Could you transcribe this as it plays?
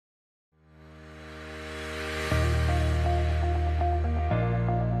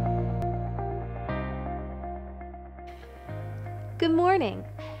Good morning,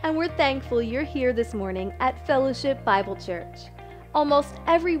 and we're thankful you're here this morning at Fellowship Bible Church. Almost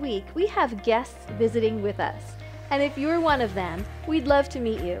every week, we have guests visiting with us, and if you're one of them, we'd love to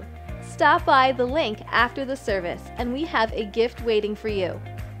meet you. Stop by the link after the service, and we have a gift waiting for you.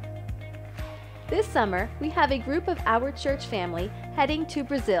 This summer, we have a group of our church family heading to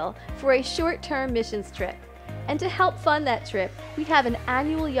Brazil for a short-term missions trip. And to help fund that trip, we have an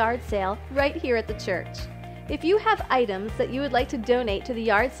annual yard sale right here at the church. If you have items that you would like to donate to the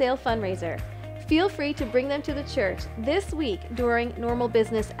yard sale fundraiser, feel free to bring them to the church this week during normal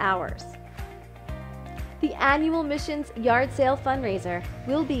business hours. The annual missions yard sale fundraiser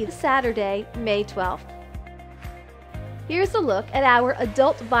will be Saturday, May 12th. Here's a look at our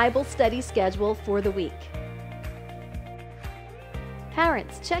adult Bible study schedule for the week.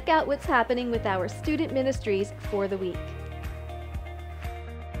 Parents, check out what's happening with our student ministries for the week.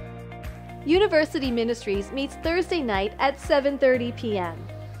 University Ministries meets Thursday night at 7:30 p.m.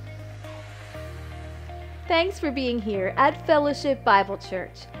 Thanks for being here at Fellowship Bible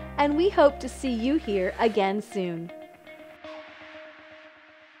Church, and we hope to see you here again soon.